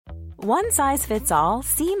One size fits all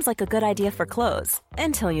seems like a good idea for clothes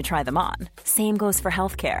until you try them on. Same goes for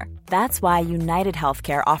healthcare. That's why United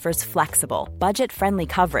Healthcare offers flexible, budget-friendly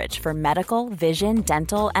coverage for medical, vision,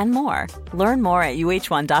 dental, and more. Learn more at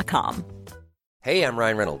uh1.com. Hey, I'm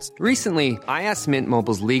Ryan Reynolds. Recently, I asked Mint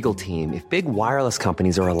Mobile's legal team if big wireless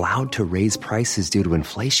companies are allowed to raise prices due to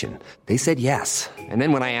inflation. They said yes. And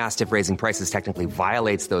then when I asked if raising prices technically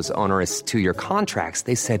violates those onerous two-year contracts,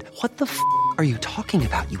 they said, "What the f*** are you talking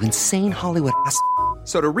about, you insane Hollywood ass?"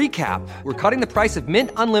 So to recap, we're cutting the price of Mint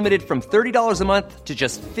Unlimited from $30 a month to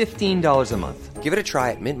just $15 a month. Give it a try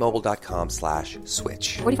at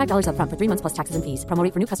mintmobile.com/switch. $45 up front for 3 months plus taxes and fees. Promo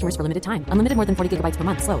rate for new customers for limited time. Unlimited more than 40 gigabytes per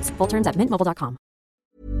month. Slows full terms at mintmobile.com.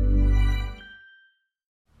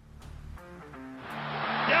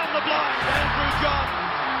 Down the blind, Andrew John.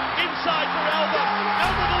 Inside for Albert.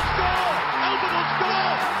 Albert will score. Albert will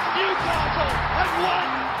score. Newcastle have won.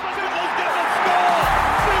 Fiddler's going to score.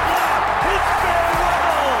 Fiddler, it's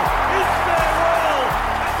farewell. It's farewell.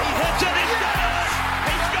 And he hits it. He's got it.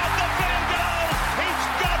 He's got the field goal. He's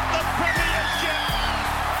got the premiership.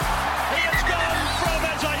 He has gone from,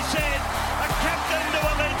 as I said, a captain to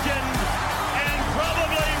a legend, and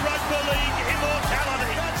probably rugby league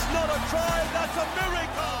immortality. That's not a try. That's a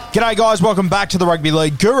miracle. G'day guys, welcome back to the Rugby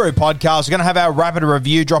League Guru podcast. We're going to have our rapid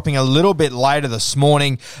review dropping a little bit later this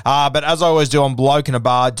morning, but as I always do, I'm Bloke in a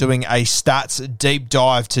Bar doing a stats deep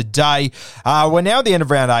dive today. We're now at the end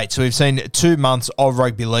of round 8, so we've seen 2 months of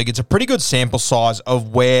Rugby League. It's a pretty good sample size of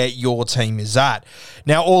where your team is at.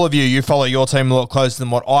 Now, all of you follow your team a lot closer than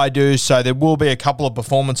what I do, so there will be a couple of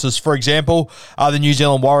performances. For example, the New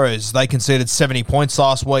Zealand Warriors, they conceded 70 points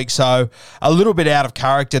last week, so a little bit out of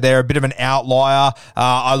character there, a bit of an outlier.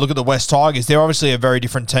 I look at the West Tigers. They're obviously a very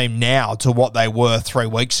different team now to what they were 3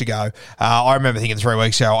 weeks ago. I remember thinking 3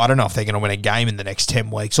 weeks ago, I don't know if they're going to win a game in the next 10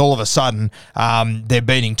 weeks. All of a sudden, they're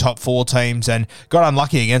beating top 4 teams and got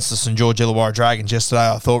unlucky against the St. George Illawarra Dragons yesterday.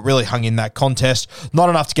 I thought really hung in that contest. Not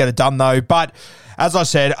enough to get it done though, but as I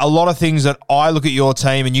said, a lot of things that I look at your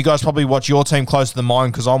team, and you guys probably watch your team closer than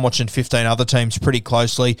mine because I'm watching 15 other teams pretty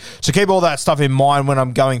closely. So keep all that stuff in mind when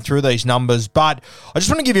I'm going through these numbers. But I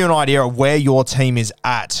just want to give you an idea of where your team is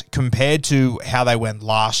at compared to how they went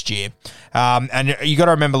last year. And you got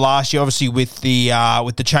to remember last year, obviously with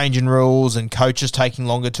the change in rules and coaches taking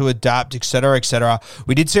longer to adapt, etc.,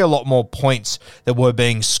 we did see a lot more points that were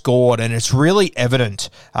being scored, and it's really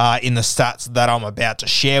evident in the stats that I'm about to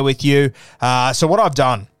share with you. So what I've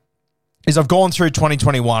done is I've gone through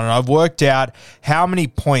 2021 and I've worked out how many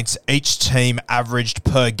points each team averaged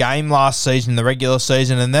per game last season, the regular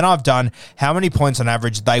season, and then I've done how many points on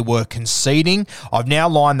average they were conceding. I've now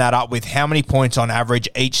lined that up with how many points on average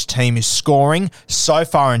each team is scoring so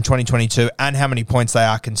far in 2022 and how many points they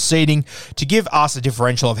are conceding to give us a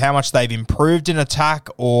differential of how much they've improved in attack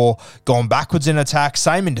or gone backwards in attack,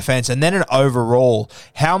 same in defense, and then an overall,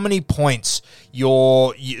 how many points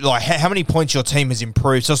how many points your team has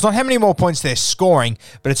improved. So it's not how many more points they're scoring,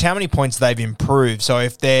 but it's how many points they've improved. So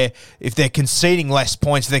if they're conceding less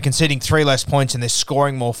points, if they're conceding 3 less points and they're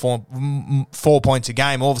scoring more 4 points a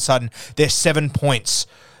game, all of a sudden they're 7 points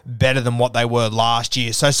better than what they were last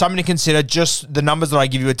year. So something to consider, just the numbers that I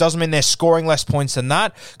give you. It doesn't mean they're scoring less points than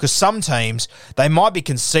that, because some teams, they might be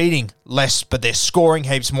conceding less, but they're scoring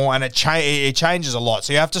heaps more, and it changes a lot.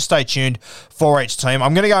 So you have to stay tuned for each team.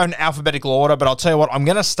 I'm going to go in alphabetical order, but I'll tell you what, I'm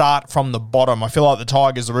going to start from the bottom. I feel like the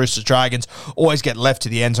Tigers, the Roosters, Dragons always get left to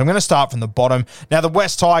the end, so I'm going to start from the bottom. Now, the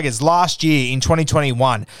West Tigers, last year in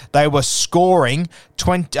 2021, they were scoring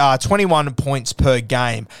 21 points per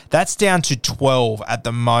game. That's down to 12 at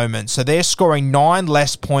the moment. So they're scoring 9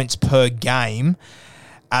 less points per game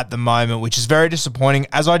at the moment, which is very disappointing.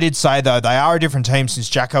 As I did say, though, they are a different team since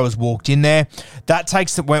Jacko has walked in there. That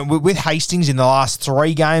takes with Hastings in the last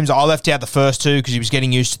 3 games. I left out the first 2 because he was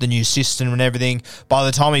getting used to the new system and everything. By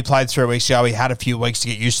the time he played 3 weeks ago, he had a few weeks to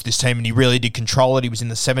get used to this team, and he really did control it. He was in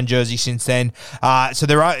the 7 jersey since then. So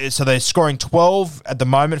they're scoring 12 at the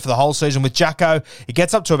moment for the whole season. With Jacko, it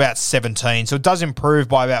gets up to about 17. So it does improve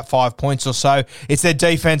by about 5 points or so. It's their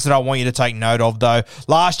defense that I want you to take note of, though.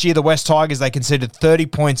 Last year, the West Tigers, they conceded 30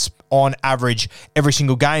 points on average every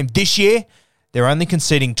single game. This year, they're only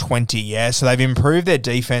conceding 20, so they've improved their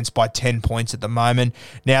defense by 10 points at the moment.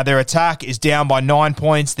 Now, their attack is down by 9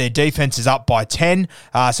 points. Their defense is up by 10.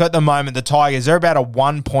 So at the moment, the Tigers are about a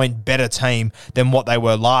 1 point better team than what they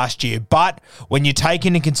were last year. But when you take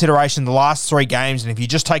into consideration the last 3 games, and if you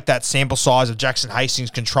just take that sample size of Jackson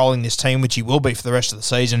Hastings controlling this team, which he will be for the rest of the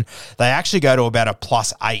season, they actually go to about a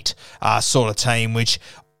 +8 sort of team, which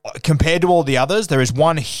compared to all the others, there is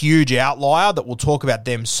one huge outlier that we'll talk about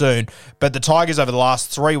them soon. But the Tigers over the last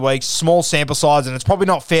 3 weeks, small sample size, and it's probably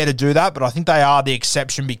not fair to do that, but I think they are the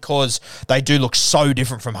exception because they do look so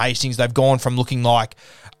different from Hastings. They've gone from looking like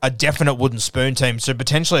a definite wooden spoon team, so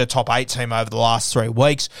potentially a top 8 team over the last 3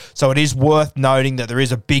 weeks. So it is worth noting that there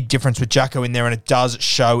is a big difference with Jacko in there, and it does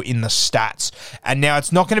show in the stats. And now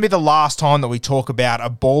it's not going to be the last time that we talk about a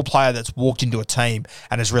ball player that's walked into a team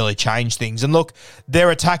and has really changed things. And look, their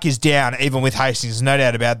attack is down, even with Hastings, there's no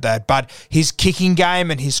doubt about that. But his kicking game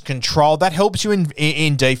and his control, that helps you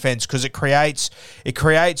in defense because it creates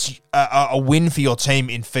a win for your team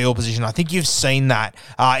in field position. I think you've seen that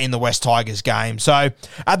in the West Tigers game. So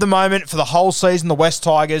at the moment, for the whole season, the West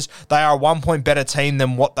Tigers, they are a 1 point better team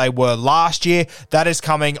than what they were last year. That is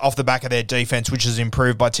coming off the back of their defense, which has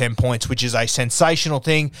improved by 10 points, which is a sensational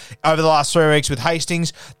thing. Over the last 3 weeks with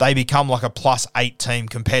Hastings, they become like a +8 team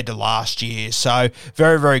compared to last year. So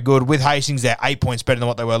very, very good. With Hastings, they're 8 points better than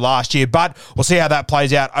what they were last year, but we'll see how that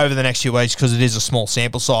plays out over the next few weeks because it is a small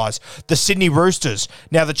sample size. The Sydney Roosters,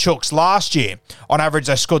 now the Chooks, last year, on average,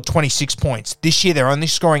 they scored 26 points. This year, they're only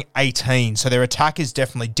scoring 18, so their attack is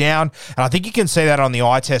definitely down, and I think you can see that on the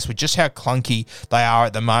eye test with just how clunky they are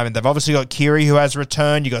at the moment. They've obviously got Keary, who has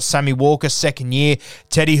returned. You've got Sammy Walker, second year.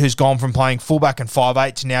 Teddy, who's gone from playing fullback and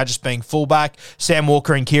 5'8" to now just being fullback. Sam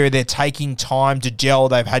Walker and Keary, they're taking time to gel.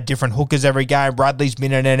 They've had different hookers every game. Bradley's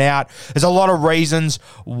been in and out. There's a lot of reasons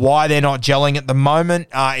why they're not gelling at the moment.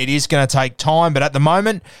 It is going to take time, but at the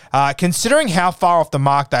moment, considering how far off the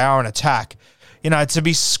mark they are in attack, you know, to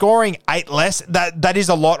be scoring 8 less, that is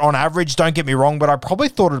a lot on average, don't get me wrong, but I probably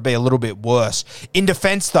thought it would be a little bit worse. In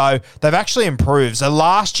defense, though, they've actually improved. So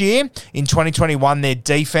last year, in 2021, their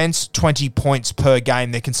defense, 20 points per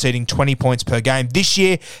game. They're conceding 20 points per game. This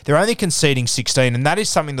year, they're only conceding 16, and that is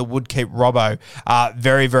something that would keep Robbo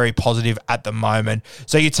very, very positive at the moment.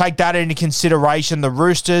 So you take that into consideration. The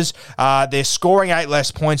Roosters, they're scoring 8 less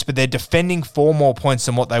points, but they're defending 4 more points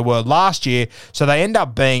than what they were last year. So they end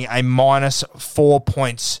up being a -4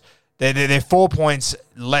 points. They're 4 points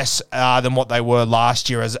less than what they were last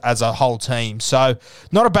year as a whole team. So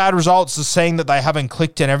not a bad result, so seeing that they haven't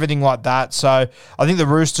clicked and everything like that. So I think the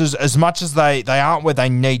Roosters, as much as they aren't where they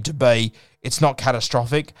need to be, it's not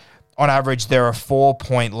catastrophic. On average, they're a 4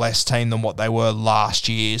 point less team than what they were last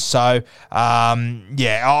year. So,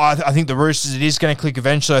 I think the Roosters, it is going to click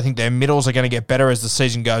eventually. I think their middles are going to get better as the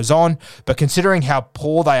season goes on. But considering how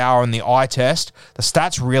poor they are on the eye test, the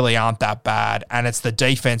stats really aren't that bad. And it's the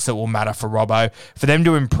defense that will matter for Robbo. For them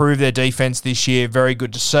to improve their defense this year, very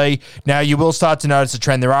good to see. Now, you will start to notice a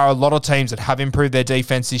trend. There are a lot of teams that have improved their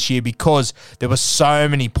defense this year because there were so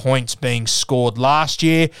many points being scored last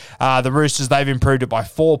year. The Roosters, they've improved it by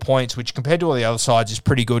 4 points, which compared to all the other sides is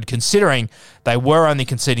pretty good considering they were only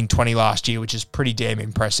conceding 20 last year, which is pretty damn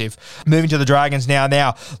impressive. Moving to the Dragons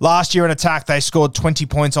now. Last year in attack, they scored 20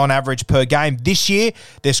 points on average per game. This year,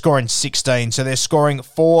 they're scoring 16, so they're scoring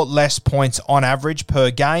 4 less points on average per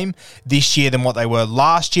game this year than what they were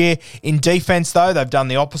last year. In defense, though, they've done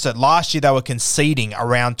the opposite. Last year, they were conceding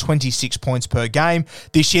around 26 points per game.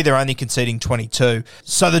 This year, they're only conceding 22.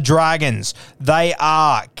 So the Dragons,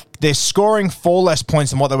 they're scoring 4 less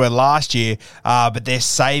points than what they were last year, but they're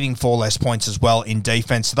saving 4 less points as well in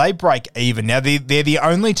defense. So they break even. Now, they're the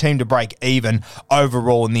only team to break even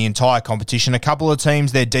overall in the entire competition. A couple of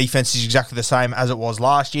teams, their defense is exactly the same as it was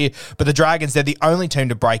last year, but the Dragons, they're the only team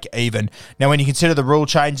to break even. Now, when you consider the rule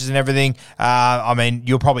changes and everything,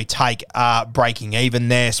 you'll probably take breaking even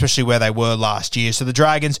there, especially where they were last year. So the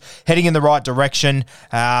Dragons heading in the right direction.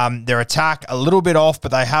 Their attack a little bit off,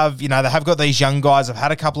 but they have got these young guys. I've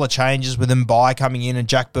had a couple of changes with them by coming in and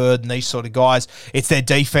Jack Bird and these sort of guys. It's their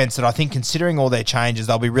defense that I think, considering all their changes,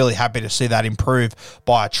 they'll be really happy to see that improve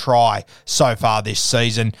by a try so far this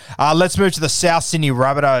season. Let's move to the South Sydney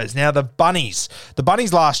Rabbitohs. Now, the Bunnies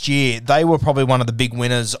last year, they were probably one of the big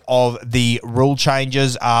winners of the rule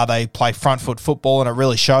changes. They play front foot football, and it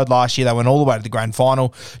really showed last year. They went all the way to the grand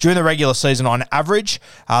final. During the regular season, on average,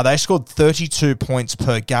 they scored 32 points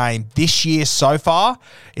per game. This year so far,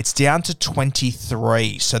 it's down to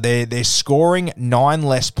 23. So they're scoring 9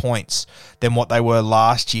 less points than what they were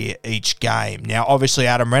last year each game. Now, obviously,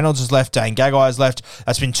 Adam Reynolds has left, Dane Gagai has left.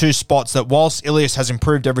 That's been 2 spots that, whilst Ilias has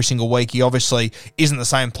improved every single week, he obviously isn't the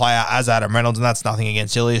same player as Adam Reynolds, and that's nothing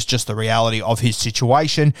against Ilias, just the reality of his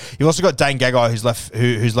situation. You've also got Dane Gagai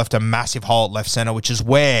who's left a massive hole at left centre, which is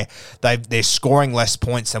where they're scoring less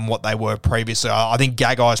points than what they were previously. I think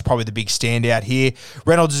Gagai is probably the big standout here.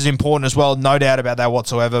 Reynolds is important as well, no doubt about that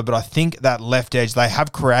whatsoever, but I think that left edge, they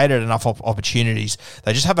have created created enough opportunities.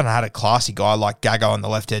 They just haven't had a classy guy like Gago on the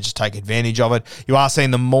left edge to take advantage of it. You are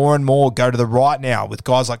seeing them more and more go to the right now with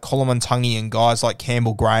guys like Kolomantangi and guys like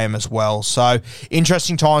Campbell Graham as well. So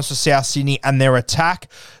interesting times for South Sydney and their attack,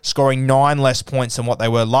 scoring 9 less points than what they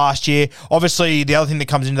were last year. Obviously, the other thing that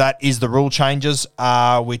comes into that is the rule changes,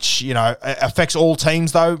 which, affects all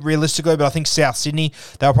teams though, realistically. But I think South Sydney,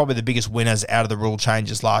 they were probably the biggest winners out of the rule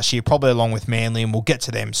changes last year, probably along with Manly, and we'll get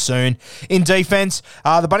to them soon. In defence,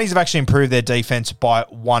 the Bunnies have actually improved their defence by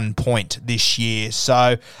 1 point this year.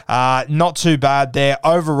 So not too bad there.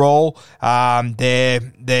 Overall,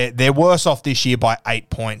 they're worse off this year by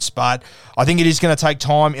 8 points. But I think it is going to take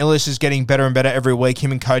time. Illis is getting better and better every week.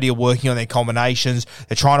 Him and Cody are working on their combinations.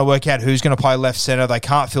 They're trying to work out who's going to play left centre. They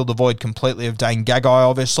can't fill the void completely of Dane Gagai,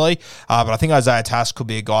 obviously. But I think Isaiah Tass could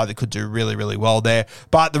be a guy that could do really, really well there.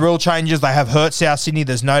 But the rule changes, they have hurt South Sydney.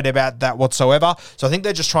 There's no doubt about that whatsoever. So I think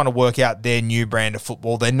they're just trying to work out their new brand of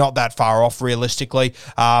football. They're not that far off, realistically.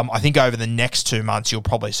 I think over the next 2 months, you'll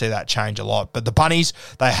probably see that change a lot. But the Bunnies,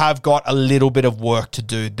 they have got a little bit of work to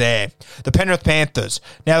do there. The Penrith Panthers.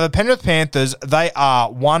 Now, the Penrith Panthers, they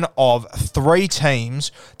are one of 3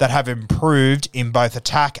 teams that have improved in both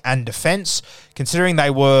attack and defence. Considering they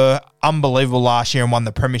were unbelievable last year and won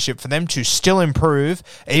the premiership, for them to still improve,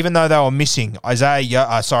 even though they were missing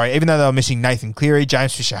Nathan Cleary,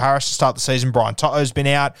 James Fisher-Harris to start the season, Brian Toto's been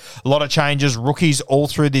out, a lot of changes, rookies all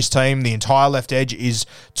through this team. The entire left edge is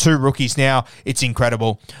 2 rookies now. It's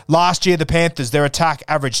incredible. Last year, the Panthers, their attack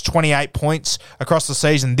averaged 28 points across the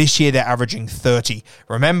season. This year, they're averaging 30.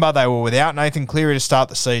 Remember, they were without Nathan Cleary to start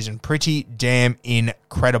the season. Pretty damn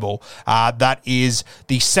incredible. That is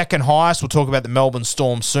the second highest. We'll talk about the Melbourne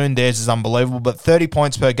Storm soon. Theirs is unbelievable, but 30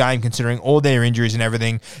 points per game considering all their injuries and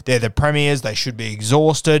everything. They're the premiers. They should be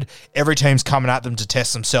exhausted. Every team's coming at them to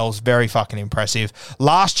test themselves. Very fucking impressive.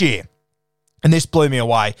 Last year, and this blew me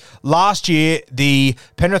away. Last year, the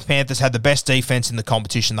Penrith Panthers had the best defense in the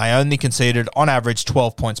competition. They only conceded, on average,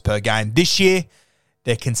 12 points per game. This year,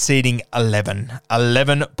 they're conceding 11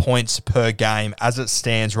 points per game as it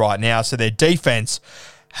stands right now. So their defense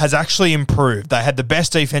has actually improved. They had the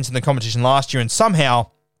best defense in the competition last year, and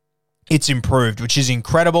somehow it's improved, which is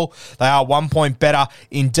incredible. They are 1 point better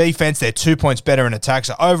in defense. They're 2 points better in attack.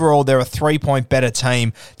 So overall, they're a 3 point better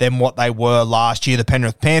team than what they were last year. The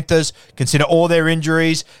Penrith Panthers, consider all their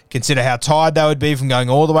injuries, consider how tired they would be from going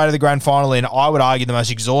all the way to the grand final in, I would argue, the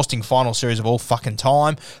most exhausting final series of all fucking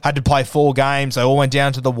time. Had to play 4 games. They all went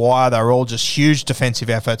down to the wire. They were all just huge defensive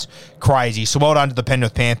efforts. Crazy. So well done to the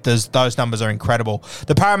Penrith Panthers. Those numbers are incredible.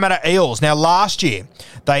 The Parramatta Eels. Now, last year,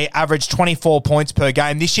 they averaged 24 points per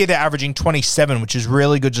game. This year, they're averaging 27, which is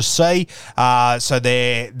really good to see. So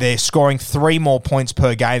they're scoring 3 more points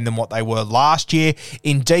per game than what they were last year.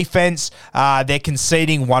 In defense, they're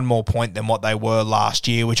conceding 1 more point than what they were last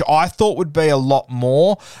year, which I thought would be a lot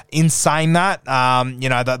more. In saying that,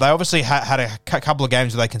 they obviously had a couple of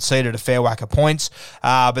games where they conceded a fair whack of points,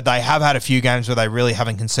 but they have had a few games where they really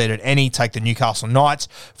haven't conceded any. Take the Newcastle Knights,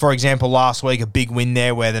 for example, last week, a big win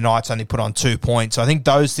there where the Knights only put on 2 points. So I think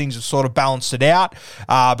those things have sort of balanced it out,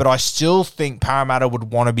 but I still think Parramatta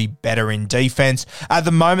would want to be better in defense. At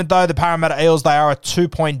the moment, though, the Parramatta Eels, they are a 2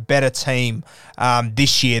 point better team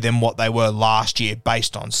this year than what they were last year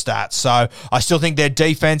based on stats. So I still think their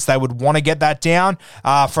defense, they would want to get that down.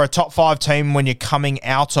 For a top 5 team, when you're coming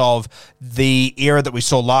out of the era that we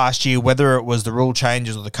saw last year, whether it was the rule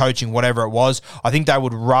changes or the coaching, whatever it was, I think they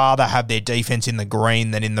would rather have their defense in the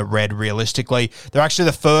green than in the red, realistically. They're actually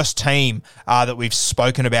the first team that we've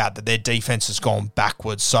spoken about that their defense has gone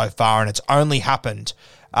backwards so far, and it's only happened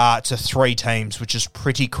to 3 teams, which is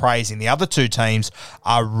pretty crazy. And the other 2 teams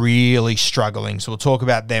are really struggling. So we'll talk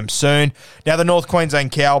about them soon. Now, the North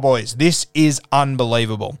Queensland Cowboys. This is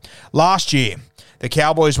unbelievable. Last year, the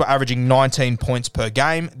Cowboys were averaging 19 points per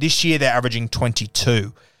game. This year, they're averaging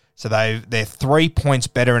 22. So they're 3 points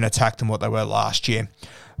better in attack than what they were last year.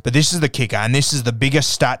 But this is the kicker, and this is the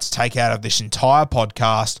biggest stats take out of this entire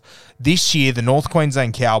podcast. This year, the North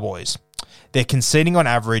Queensland Cowboys, they're conceding on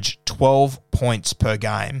average 12 points per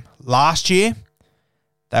game. Last year,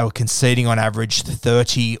 they were conceding on average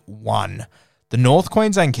 31. The North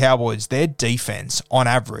Queensland Cowboys, their defense on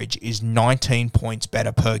average is 19 points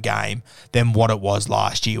better per game than what it was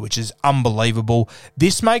last year, which is unbelievable.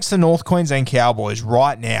 This makes the North Queensland Cowboys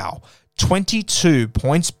right now 22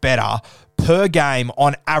 points better per game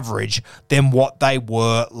on average than what they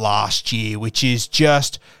were last year, which is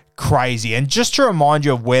just crazy. And just to remind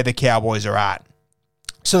you of where the Cowboys are at.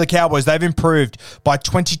 So the Cowboys, they've improved by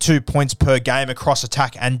 22 points per game across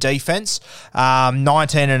attack and defense.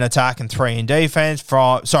 19 in attack and 3 in defense.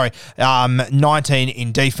 19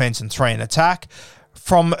 in defense and 3 in attack.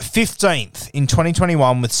 from 15th in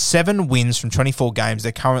 2021 with 7 wins from 24 games.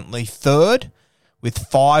 They're currently third with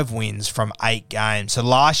 5 wins from 8 games. So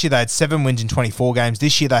last year they had 7 wins in 24 games.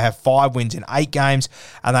 This year they have 5 wins in 8 games,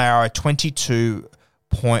 and they are a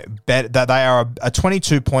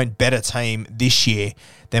 22-point better team this year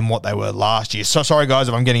than what they were last year. So sorry guys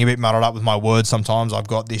if I'm getting a bit muddled up with my words sometimes. I've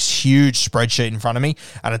got this huge spreadsheet in front of me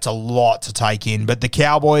and it's a lot to take in. But the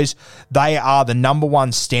Cowboys, they are the number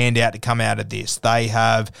one standout to come out of this. They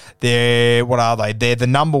have They're the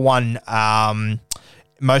number one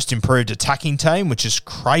most improved attacking team, which is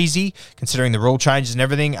crazy considering the rule changes and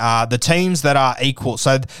everything. The teams that are equal,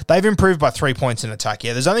 so they've improved by 3 points in attack.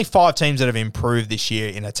 Yeah, there's only 5 teams that have improved this year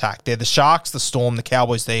in attack. They're the Sharks, the Storm, the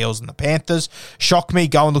Cowboys, the Eels, and the Panthers. Shock me,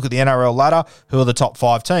 go and look at the NRL ladder. Who are the top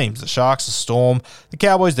 5 teams? The Sharks, the Storm, the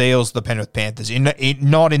Cowboys, the Eels, the Penrith Panthers.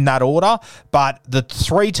 Not in that order, but the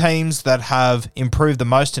 3 teams that have improved the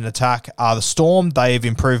most in attack are the Storm. They've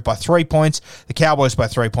improved by 3 points. The Cowboys by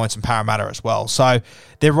 3 points, and Parramatta as well. So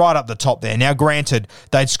they're right up the top there. Now, granted,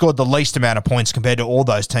 they'd scored the least amount of points compared to all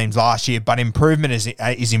those teams last year, but improvement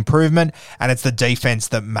is improvement, and it's the defense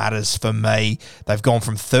that matters for me. They've gone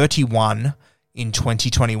from 31 in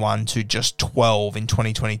 2021 to just 12 in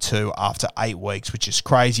 2022 after 8 weeks, which is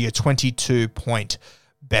crazy. A 22-point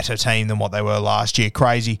better team than what they were last year.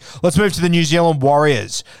 Crazy. Let's move to the New Zealand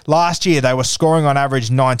Warriors. Last year, they were scoring on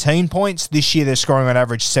average 19 points. This year, they're scoring on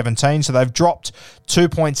average 17, so they've dropped 2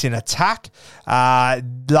 points in attack.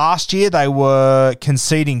 Last year, they were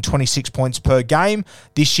conceding 26 points per game.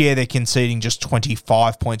 This year, they're conceding just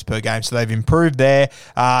 25 points per game, so they've improved there.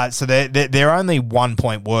 So they're only 1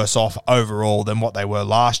 point worse off overall than what they were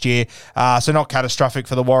last year. So not catastrophic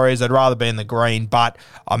for the Warriors. They'd rather be in the green, but,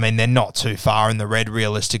 I mean, they're not too far in the red,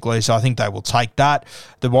 realistically, so I think they will take that.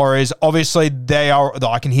 The Warriors, obviously,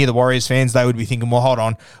 I can hear the Warriors fans, they would be thinking, well, hold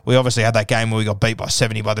on, we obviously had that game where we got beat by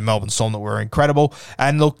 70 by the Melbourne Storm that were incredible.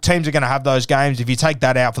 And look, teams are going to have those games. If you take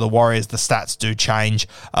that out for the Warriors, the stats do change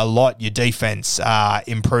a lot. Your defense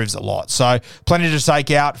improves a lot. So plenty to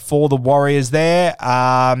take out for the Warriors there.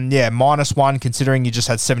 -1 considering you just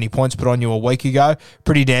had 70 points put on you a week ago.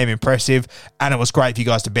 Pretty damn impressive. And it was great for you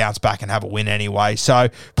guys to bounce back and have a win anyway. So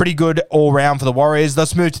pretty good all round for the Warriors.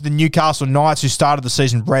 Let's move to the Newcastle Knights, who started the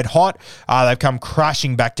season red hot. They've come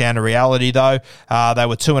crashing back down to reality though. They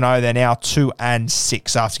were 2-0. They're now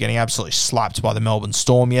 2-6 after getting absolutely slapped by the Melbourne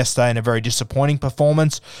Storm yesterday in a very disappointing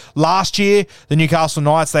performance. Last year, the Newcastle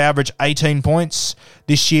Knights, they averaged 18 points.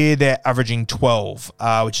 This year, they're averaging 12,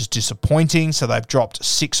 which is disappointing. So they've dropped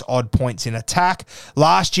 6 odd points in attack.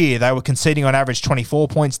 Last year, they were conceding on average 24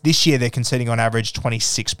 points. This year, they're conceding on average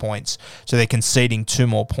 26 points. So they're conceding 2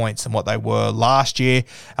 more points than what they were last year.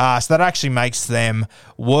 So that actually makes them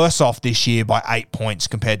worse off this year by 8 points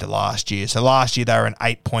compared to last year. So last year, they were an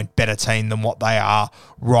 8-point better team than what they are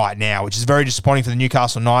right now, which is very disappointing for the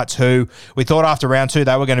Newcastle Knights, who we thought after round 2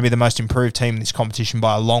 they were going to be the most improved team in this competition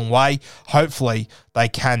by a long way. Hopefully, they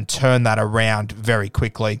can turn that around very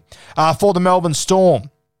quickly. For the Melbourne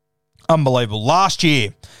Storm, unbelievable. Last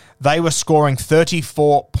year, they were scoring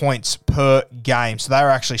 34 points per game. So they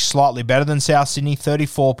were actually slightly better than South Sydney,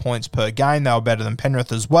 34 points per game. They were better than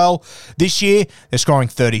Penrith as well. This year, they're scoring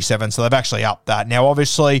 37, so they've actually upped that. Now,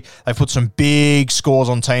 obviously, they've put some big scores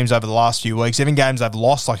on teams over the last few weeks. Even games they've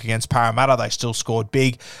lost, like against Parramatta, they still scored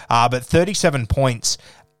big. But 37 points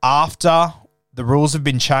after the rules have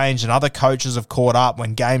been changed and other coaches have caught up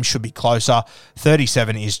when games should be closer.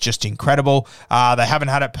 37 is just incredible. They haven't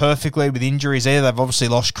had it perfectly with injuries either. They've obviously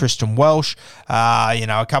lost Christian Welsh.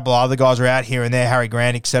 A couple of other guys are out here and there, Harry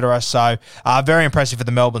Grant, etc. So very impressive for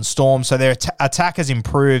the Melbourne Storm. So their attack has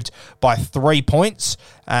improved by 3 points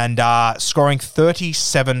and scoring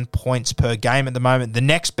 37 points per game at the moment. The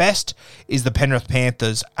next best is the Penrith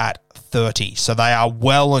Panthers at 30. So they are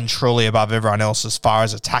well and truly above everyone else as far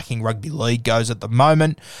as attacking rugby league goes at the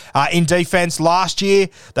moment. In defense, last year,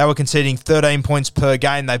 they were conceding 13 points per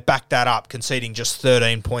game. They backed that up, conceding just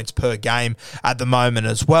 13 points per game at the moment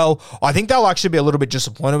as well. I think they'll actually be a little bit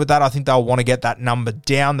disappointed with that. I think they'll want to get that number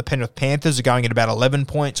down. The Penrith Panthers are going at about 11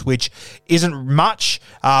 points, which isn't much,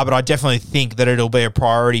 but I definitely think that it'll be a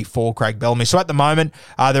priority for Craig Bellamy. So at the moment,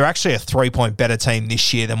 they're actually a 3-point better team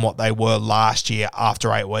this year than what they were last year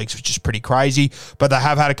after 8 weeks, which is pretty crazy. But they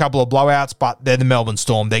have had a couple of blowouts, but they're the Melbourne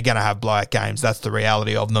Storm. They're going to have blowout games. That's the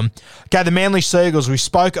reality of them. Okay, the Manly Seagulls. We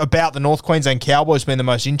spoke about the North Queensland Cowboys being the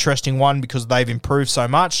most interesting one because they've improved so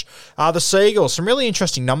much. The Seagulls, some really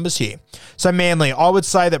interesting numbers here. So Manly, I would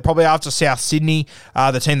say that probably after South Sydney,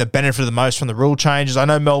 the team that benefited the most from the rule changes. I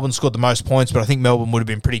know Melbourne scored the most points, but I think Melbourne would have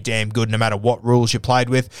been pretty damn good no matter what rules you played played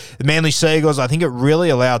with. The Manly Seagulls, I think it really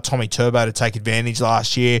allowed Tommy Turbo to take advantage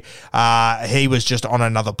last year. He was just on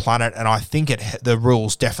another planet, and I think the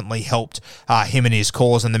rules definitely helped him and his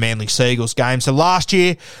cause in the Manly Seagulls game. So last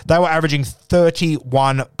year, they were averaging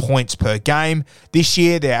 31 points per game. This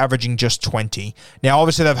year, they're averaging just 20. Now,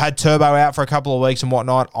 obviously, they've had Turbo out for a couple of weeks and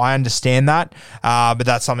whatnot. I understand that, but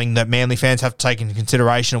that's something that Manly fans have to take into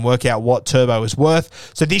consideration and work out what Turbo is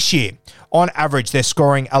worth. So this year, on average, they're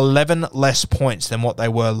scoring 11 less points than what they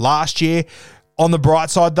were last year. On the bright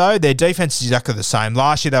side, though, their defense is exactly the same.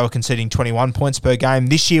 Last year, they were conceding 21 points per game.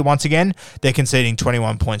 This year, once again, they're conceding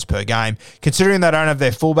 21 points per game. Considering they don't have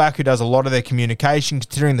their fullback who does a lot of their communication,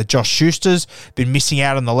 considering that Josh Schuster's been missing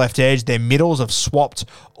out on the left edge, their middles have swapped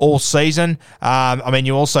all season.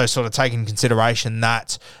 You also sort of take into consideration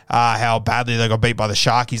that how badly they got beat by the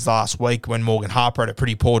Sharkies last week when Morgan Harper had a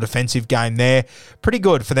pretty poor defensive game there. Pretty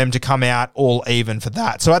good for them to come out all even for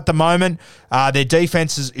that. So at the moment, their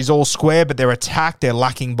defense is all square, but their attack, they're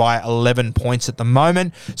lacking by 11 points at the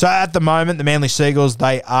moment. So at the moment, the Manly Seagulls,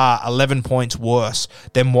 they are 11 points worse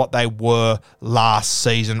than what they were last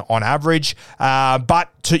season on average.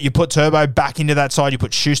 You put Turbo back into that side, you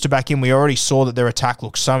put Schuster back in. We already saw that their attack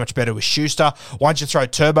looks so much better with Schuster. Once you throw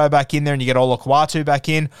Turbo back in there and you get Olakwatu back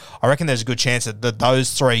in, I reckon there's a good chance that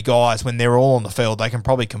those three guys, when they're all on the field, they can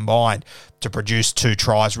probably combine to produce 2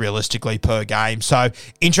 tries realistically per game. So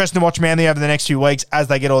interesting to watch Manly over the next few weeks as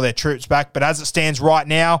they get all their troops back. But as it stands right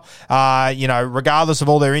now, regardless of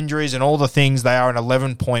all their injuries and all the things, they are an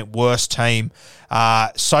 11-point worse team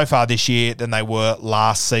so far this year than they were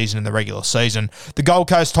last season in the regular season. The Gold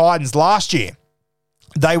Coast Titans last year,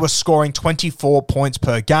 they were scoring 24 points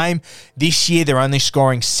per game. This year, they're only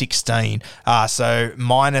scoring 16, so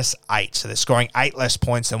minus 8. So they're scoring 8 less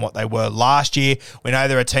points than what they were last year. We know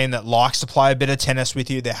they're a team that likes to play a bit of tennis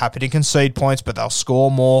with you. They're happy to concede points, but they'll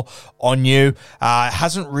score more on you. It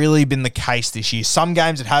hasn't really been the case this year. Some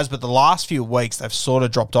games it has, but the last few weeks, they've sort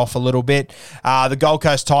of dropped off a little bit. The Gold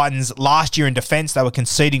Coast Titans, last year in defence, they were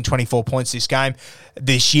conceding 24 points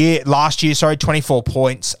last year, 24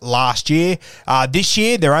 points last year. This year,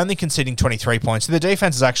 they're only conceding 23 points. So the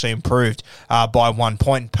defense has actually improved by 1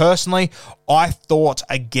 point. Personally, I thought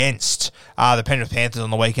against the Penrith Panthers on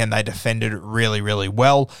the weekend, they defended really, really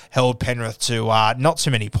well, held Penrith to not too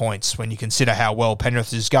many points when you consider how well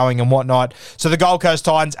Penrith is going and whatnot. So the Gold Coast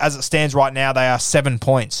Titans, as it stands right now, they are 7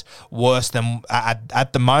 points worse than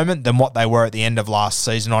at the moment than what they were at the end of last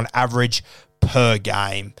season on average per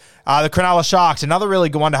game. The Cronulla Sharks, another really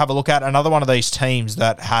good one to have a look at. Another one of these teams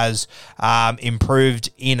that has improved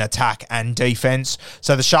in attack and defense.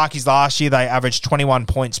 So the Sharkies last year, they averaged 21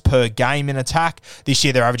 points per game in attack. This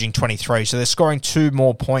year, they're averaging 23. So they're scoring 2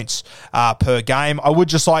 more points per game. I would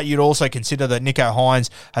just like you to also consider that Nico Hines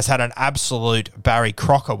has had an absolute Barry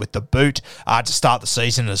Crocker with the boot to start the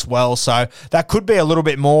season as well. So that could be a little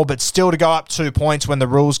bit more, but still to go up 2 points when the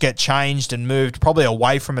rules get changed and moved probably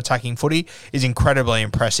away from attacking footy is incredibly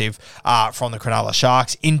impressive from the Cronulla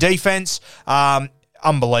Sharks. In defense,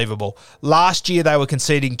 unbelievable. Last year, they were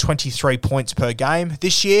conceding 23 points per game.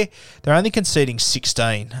 This year, they're only conceding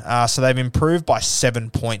 16. So they've improved by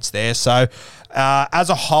 7 points there. So as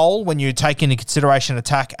a whole, when you take into consideration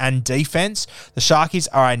attack and defense, the Sharkies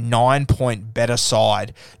are a 9-point better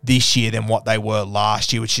side this year than what they were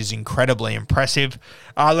last year, which is incredibly impressive.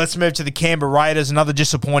 Let's move to the Canberra Raiders. Another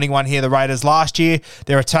disappointing one here. The Raiders last year,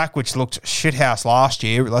 their attack, which looked shithouse last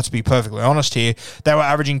year, let's be perfectly honest here, they were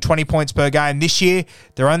averaging 20 points per game. This year,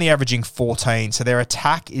 they're only averaging 14. So their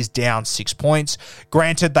attack is down 6 points.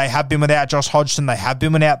 Granted, they have been without Josh Hodgson. They have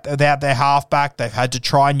been without their halfback. They've had to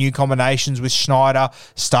try new combinations with Schneider,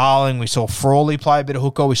 Starling. We saw Frawley play a bit of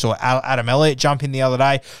hooker. We saw Adam Elliott jump in the other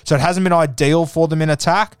day. So it hasn't been ideal for them in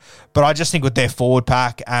attack. But I just think with their forward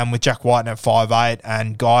pack and with Jack Whiten at 5'8"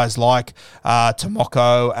 and guys like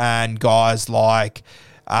Tomoko and guys like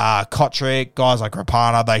Kotrick, guys like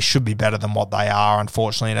Rapana, they should be better than what they are,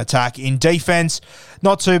 unfortunately, in attack. In defense,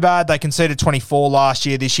 not too bad. They conceded 24 last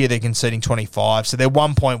year. This year, they're conceding 25. So they're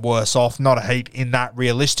 1 point worse off. Not a heap in that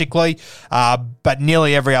realistically. But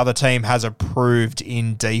nearly every other team has improved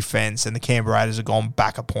in defense, and the Canberra Raiders have gone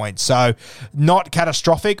back a point. So not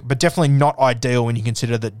catastrophic, but definitely not ideal when you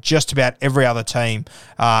consider that just about every other team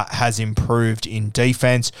has improved in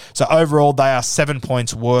defense. So overall, they are 7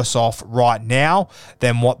 points worse off right now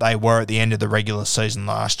than what they were at the end of the regular season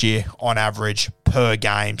last year on average per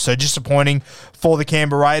game. So disappointing for the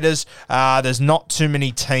Canberra Raiders. There's not too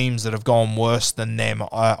many teams that have gone worse than them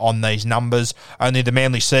on these numbers. Only the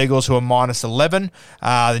Manly Seagulls, who are minus 11,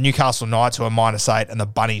 the Newcastle Knights, who are minus 8, and the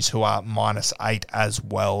Bunnies, who are minus 8 as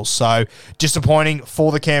well. So disappointing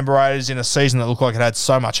for the Canberra Raiders in a season that looked like it had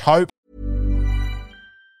so much hope.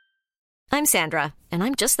 I'm Sandra, and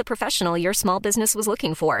I'm just the professional your small business was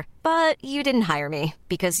looking for. But you didn't hire me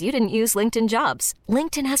because you didn't use LinkedIn Jobs.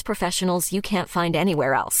 LinkedIn has professionals you can't find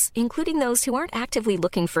anywhere else, including those who aren't actively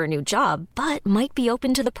looking for a new job, but might be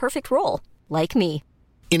open to the perfect role, like me.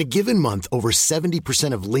 In a given month, over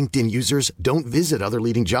 70% of LinkedIn users don't visit other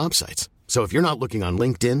leading job sites. So if you're not looking on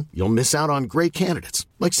LinkedIn, you'll miss out on great candidates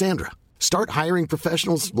like Sandra. Start hiring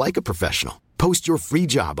professionals like a professional. Post your free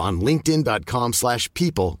job on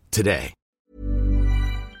linkedin.com/people today.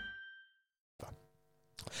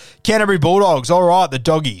 Canterbury Bulldogs, all right, the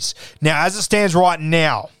doggies. Now, as it stands right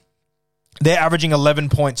now, they're averaging 11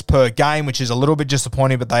 points per game, which is a little bit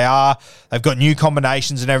disappointing, but they are. They've got new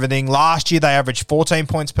combinations and everything. Last year, they averaged 14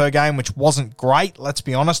 points per game, which wasn't great, let's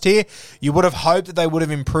be honest here. You would have hoped that they would have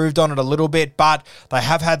improved on it a little bit, but they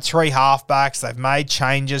have had 3 halfbacks. They've made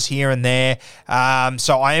changes here and there.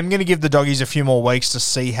 So I am going to give the doggies a few more weeks to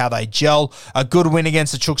see how they gel. A good win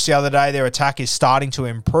against the Chooks the other day. Their attack is starting to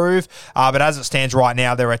improve, but as it stands right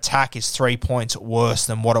now, their attack is 3 points worse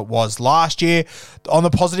than what it was last year. On the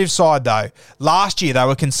positive side, though, last year they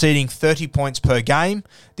were conceding 30 points per game.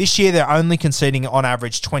 This year they're only conceding on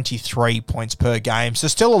average 23 points per game. So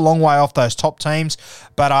still a long way off those top teams.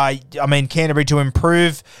 But I mean, Canterbury to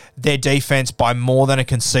improve their defense by more than a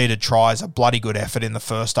conceded try is a bloody good effort in the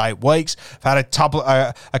first 8 weeks. They've had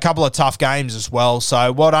a couple of tough games as well.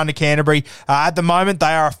 So well done to Canterbury. At the moment,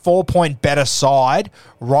 they are a 4-point better side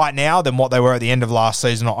right now than what they were at the end of last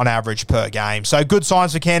season on average per game. So good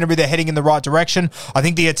signs for Canterbury. They're heading in the right direction. I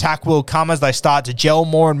think the attack will come as they start to gel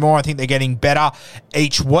more and more. I think they're getting better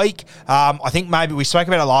each week. I think maybe we spoke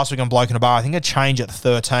about it last week on Bloke in a Bar. I think a change at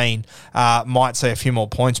 13 might see a few more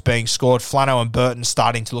points being scored. Flano and Burton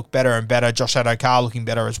starting to look better and better. Josh Adokar looking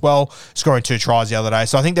better as well, scoring 2 tries the other day.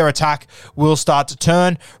 So I think their attack will start to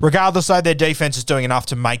turn. Regardless, though, their defense is doing enough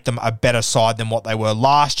to make them a better side than what they were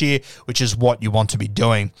last year, which is what you want to be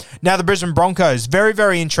doing. Now, the Brisbane Broncos, very,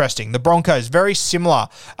 very interesting. The Broncos, very similar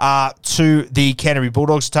to the Canterbury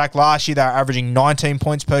Bulldogs attack. Last year, they were averaging 19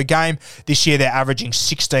 points per game. This year, they're averaging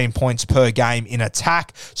 16 points per game in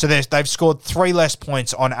attack. So they've scored 3 less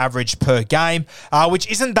points on average per game,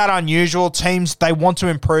 which isn't that unusual. Teams, they want to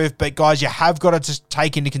improve, but guys, you have got to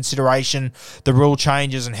take into consideration the rule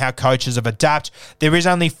changes and how coaches have adapted. There is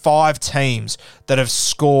only 5 teams that have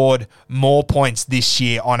scored more points this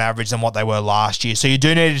year on average than what they were last year. So you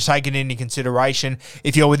do need to take it into consideration.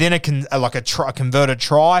 If you're within a converted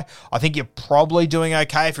try, I think you're probably doing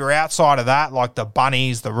okay. If you're outside of that, like the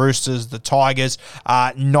Bunnies, the Roosters, the Tigers,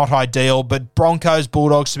 not ideal. But Broncos,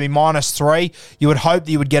 Bulldogs to be -3, you would hope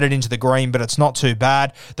that you would get it into the green, but it's not too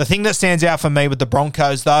bad. The thing that stands out for me with the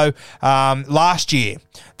Broncos, though, last year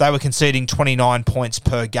they were conceding 29 points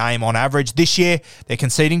per game on average. This year, they're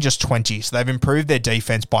conceding just 20. So they've improved their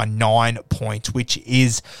defense by 9 points, which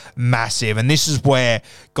is massive. And this is where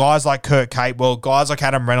guys like Kurt Capewell, guys like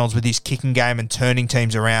Adam Reynolds with his kicking game and turning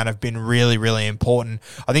teams around have been really, really important.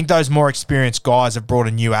 I think those more experienced guys have brought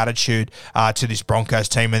a new attitude to this Broncos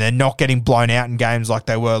team, and they're not getting blown out in games like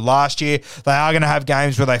they were last year. They are going to have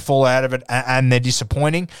games where they fall out of it and they're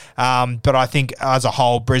disappointing. But I think as a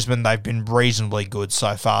whole, Brisbane, they've been reasonably good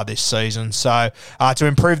so far this season. So to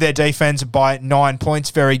improve their defense by 9 points,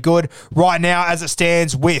 very good. Right now, as it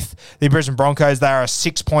stands with the Brisbane Broncos, they are a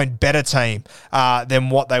 6-point better team than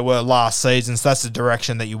what they were last season. So that's the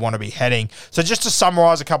direction that you want to be heading. So just to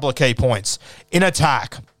summarise a couple of key points. In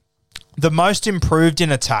attack, the most improved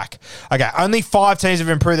in attack. Okay, only 5 teams have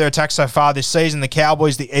improved their attack so far this season. The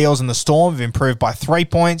Cowboys, the Eels, and the Storm have improved by 3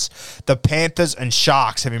 points. The Panthers and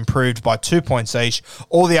Sharks have improved by 2 points each.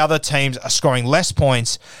 All the other teams are scoring less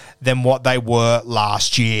points than what they were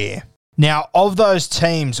last year. Now, of those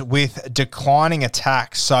teams with declining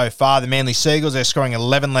attacks so far, the Manly Seagulls, they're scoring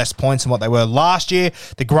 11 less points than what they were last year,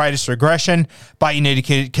 the greatest regression, but you need to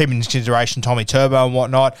keep into consideration Tommy Turbo and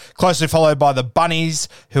whatnot. Closely followed by the Bunnies,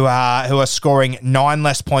 who are scoring 9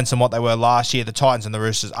 less points than what they were last year. The Titans and the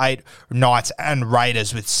Roosters, 8, Knights and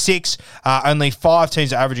Raiders with 6. Only 5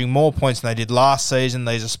 teams are averaging more points than they did last season.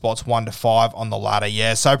 These are spots 1 to 5 on the ladder.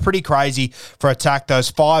 Yeah, so pretty crazy for attack. Those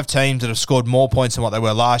 5 teams that have scored more points than what they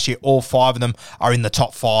were last year, all 5 of them are in the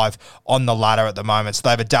top 5 on the ladder at the moment. So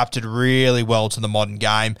they've adapted really well to the modern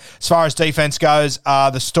game. As far as defense goes,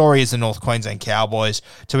 the story is the North Queensland Cowboys.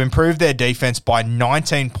 To improve their defense by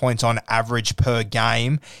 19 points on average per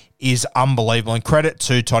game is unbelievable, and credit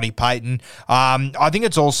to Toddy Payton. I think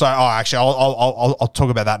it's also, I'll talk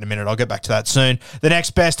about that in a minute. I'll get back to that soon. The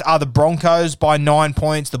next best are the Broncos by 9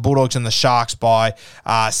 points, the Bulldogs and the Sharks by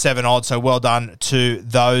 7 odds. So well done to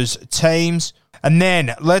those teams. And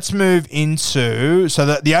then let's move into, so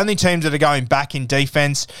the only teams that are going back in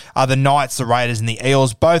defense are the Knights, the Raiders, and the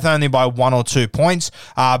Eels, both only by 1 or 2 points.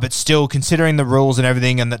 But still, considering the rules and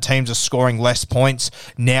everything and that teams are scoring less points,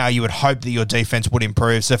 now you would hope that your defense would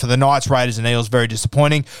improve. So for the Knights, Raiders, and Eels, very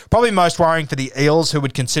disappointing. Probably most worrying for the Eels, who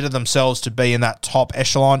would consider themselves to be in that top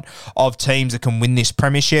echelon of teams that can win this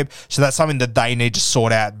premiership. So that's something that they need to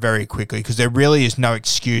sort out very quickly, because there really is no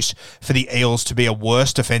excuse for the Eels to be a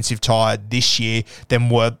worse defensive tie this year than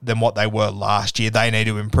what they were last year. They need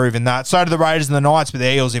to improve in that. So do the Raiders and the Knights, but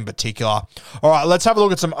the Eels in particular. All right, let's have a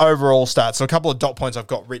look at some overall stats. So a couple of dot points I've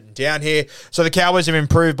got written down here. So the Cowboys have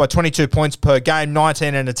improved by 22 points per game,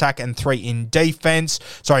 19 in attack and 3 in defense.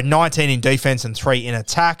 19 in defense and 3 in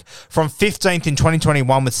attack. From 15th in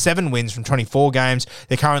 2021 with 7 wins from 24 games,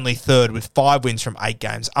 they're currently 3rd with 5 wins from 8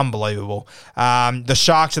 games. Unbelievable. The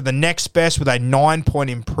Sharks are the next best with a 9-point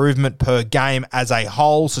improvement per game as a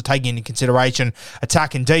whole. So taking into consideration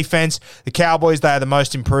attack and defense, the Cowboys, they are the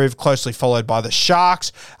most improved, closely followed by the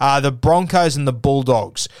Sharks. The Broncos and the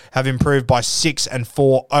Bulldogs have improved by 6 and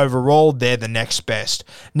 4 overall. They're the next best.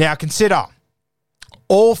 Now consider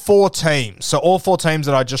all 4 teams, so all 4 teams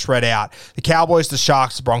that I just read out, the Cowboys, the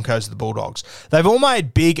Sharks, the Broncos, the Bulldogs, they've all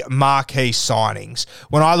made big marquee signings.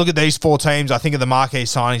 When I look at these 4 teams, I think of the marquee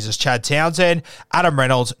signings as Chad Townsend, Adam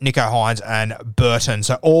Reynolds, Nicho Hynes, and Burton.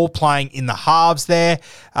 So all playing in the halves there.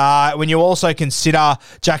 When you also consider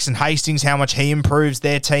Jackson Hastings, how much he improves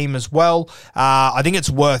their team as well, I think it's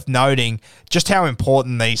worth noting just how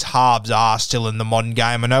important these halves are still in the modern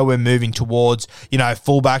game. I know we're moving towards,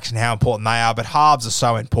 fullbacks and how important they are, but halves are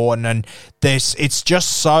so important, and it's just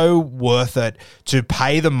so worth it to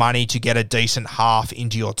pay the money to get a decent half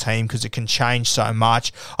into your team, because it can change so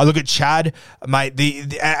much. I look at Chad, mate,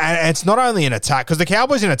 and it's not only in attack, because the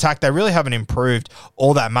Cowboys in attack, they really haven't improved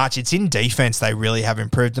all that much. It's in defense they really have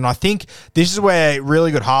improved, and I think this is where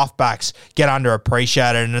really good halfbacks get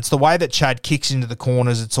underappreciated, and it's the way that Chad kicks into the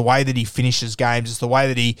corners, it's the way that he finishes games, it's the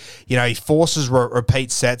way that he forces repeat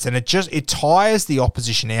sets, and it tires the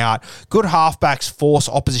opposition out. Good halfbacks force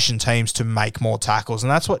opposition teams to make more tackles, and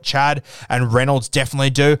that's what Chad and Reynolds definitely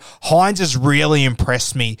do. Hynes has really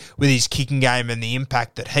impressed me with his kicking game and the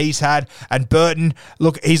impact that he's had. And Burton,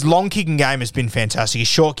 look, his long kicking game has been fantastic. His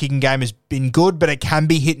short kicking game has been good, but it can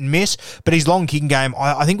be hit and miss. But his long kicking game,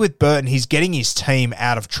 I think with Burton, he's getting his team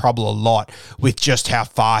out of trouble a lot with just how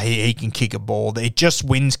far he can kick a ball. It just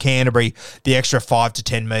wins Canterbury the extra 5 to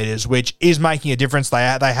 10 metres, which is making a difference. They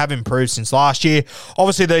have improved since last year.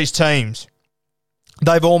 Obviously, these teams,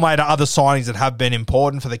 they've all made other signings that have been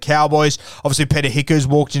important for the Cowboys. Obviously, Peter Hicker's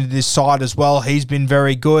walked into this side as well. He's been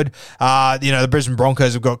very good. The Brisbane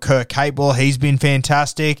Broncos have got Kurt Capewell. He's been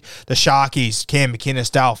fantastic. The Sharkies, Cam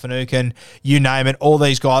McInnes, Dale Finucane, you name it. All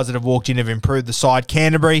these guys that have walked in have improved the side.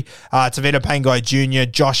 Canterbury, Tavita Pangai Jr.,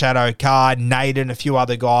 Josh Addo-Carr, Naden, a few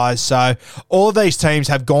other guys. So all of these teams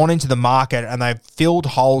have gone into the market and they've filled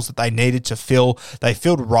holes that they needed to fill. They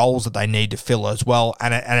filled roles that they need to fill as well,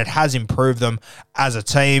 and it has improved them as a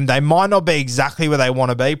team. They might not be exactly where they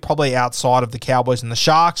want to be, probably outside of the Cowboys and the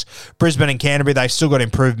Sharks. Brisbane and Canterbury, they've still got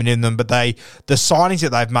improvement in them, but the signings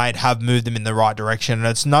that they've made have moved them in the right direction. And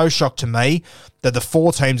it's no shock to me that the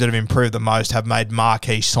 4 teams that have improved the most have made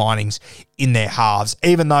marquee signings in their halves,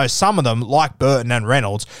 even though some of them, like Burton and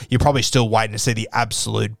Reynolds, you're probably still waiting to see the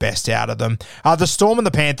absolute best out of them. The Storm and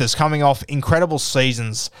the Panthers, coming off incredible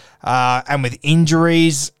seasons and with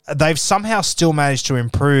injuries, they've somehow still managed to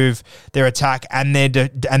improve their attack and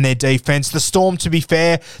their defense. The Storm, to be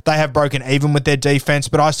fair, they have broken even with their defense,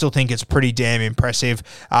 but I still think it's pretty damn impressive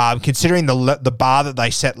considering the bar that they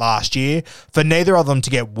set last year. For neither of them to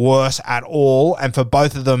get worse at all, and for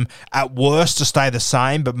both of them at worst to stay the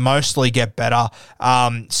same, but mostly get better,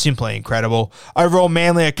 simply incredible. Overall,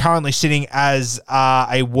 Manly are currently sitting as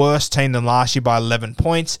a worse team than last year by 11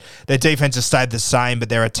 points. Their defense has stayed the same, but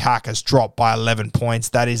their attack has dropped by 11 points.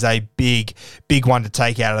 That is a big one to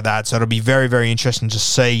take out of that. So it'll be very, very interesting to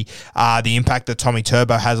see the impact that Tommy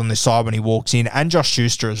Turbo has on this side when he walks in, and Josh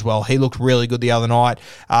Schuster as well. He looked really good the other night.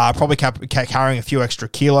 Probably carrying a few extra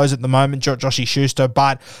kilos at the moment, Joshy Schuster,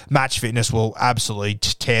 but match fitness will absolutely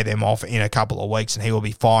tear them off in a couple of weeks and he will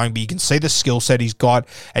be firing. But you can see the skill set he's got,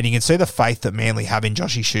 and you can see the faith that Manly have in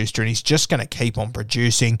Joshy Schuster, and he's just going to keep on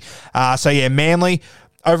producing. So yeah, Manly,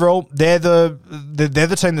 overall, they're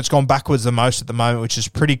the team that's gone backwards the most at the moment, which is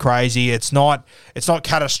pretty crazy. It's not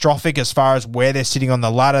catastrophic as far as where they're sitting on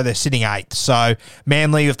the ladder. They're sitting 8th. So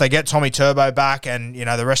Manly, if they get Tommy Turbo back and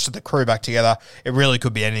the rest of the crew back together, it really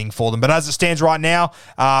could be anything for them. But as it stands right now,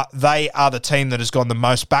 they are the team that has gone the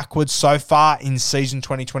most backwards so far in season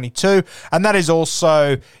 2022, and that is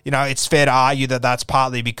also, it's fair to argue that that's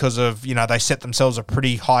partly because of, they set themselves a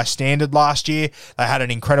pretty high standard last year. They had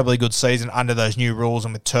an incredibly good season under those new rules,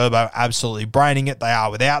 and with Turbo absolutely braining it. They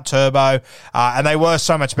are without Turbo, and they were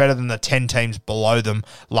so much better than the 10 teams below them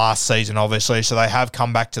last season, obviously, so they have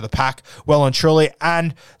come back to the pack well and truly,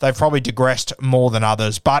 and they've probably digressed more than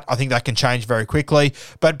others, but I think that can change very quickly.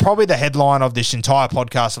 But probably the headline of this entire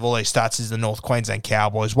podcast of all these stats is the North Queensland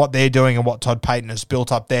Cowboys. What they're doing and what Todd Payten has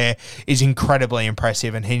built up there is incredibly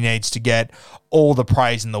impressive, and he needs to get all the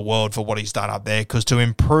praise in the world for what he's done up there, because to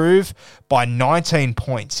improve by 19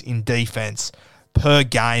 points in defense per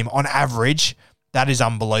game on average, that is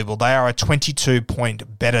unbelievable. They are a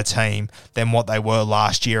 22-point better team than what they were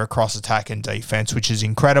last year across attack and defense, which is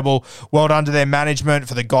incredible. Well done to their management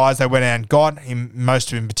for the guys they went out and got,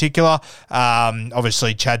 most of in particular.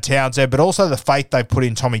 Obviously, Chad Townsend, but also the faith they've put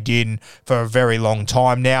in Tommy Dearden for a very long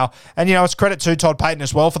time now. And, it's credit to Todd Payten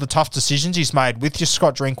as well for the tough decisions he's made with your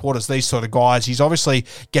Scott Drinkwaters, these sort of guys. He's obviously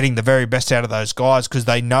getting the very best out of those guys because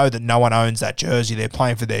they know that no one owns that jersey. They're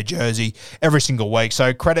playing for their jersey every single week.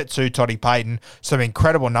 So credit to Toddy Payten. Some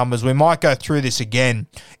incredible numbers. We might go through this again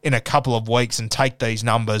in a couple of weeks and take these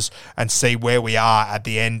numbers and see where we are at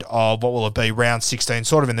the end of, what will it be, round 16,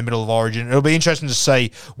 sort of in the middle of Origin. It'll be interesting to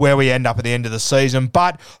see where we end up at the end of the season,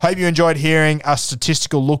 but hope you enjoyed hearing a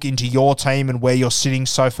statistical look into your team and where you're sitting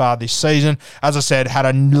so far this season. As I said, had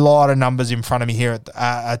a lot of numbers in front of me here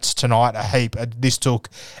at tonight, a heap. This took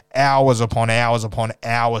hours upon hours upon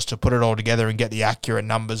hours to put it all together and get the accurate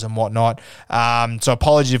numbers and whatnot. So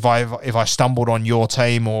apologies if I stumbled on your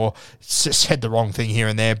team or said the wrong thing here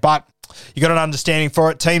and there, but you got an understanding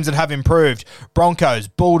for it. Teams that have improved: Broncos,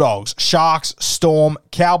 Bulldogs, Sharks, Storm,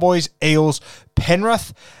 Cowboys, Eels,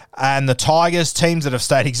 Penrith, and the Tigers. Teams that have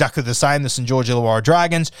stayed exactly the same, the St. George Illawarra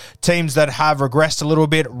Dragons. Teams that have regressed a little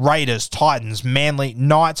bit: Raiders, Titans, Manly,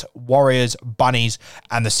 Knights, Warriors, Bunnies,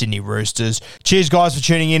 and the Sydney Roosters. Cheers, guys, for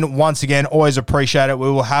tuning in. Once again, always appreciate it.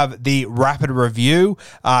 We will have the rapid review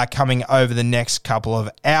coming over the next couple of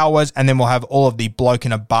hours, and then we'll have all of the Bloke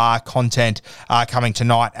in a Bar content coming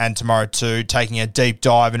tonight and tomorrow too, taking a deep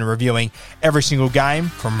dive and reviewing every single game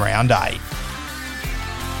from round 8.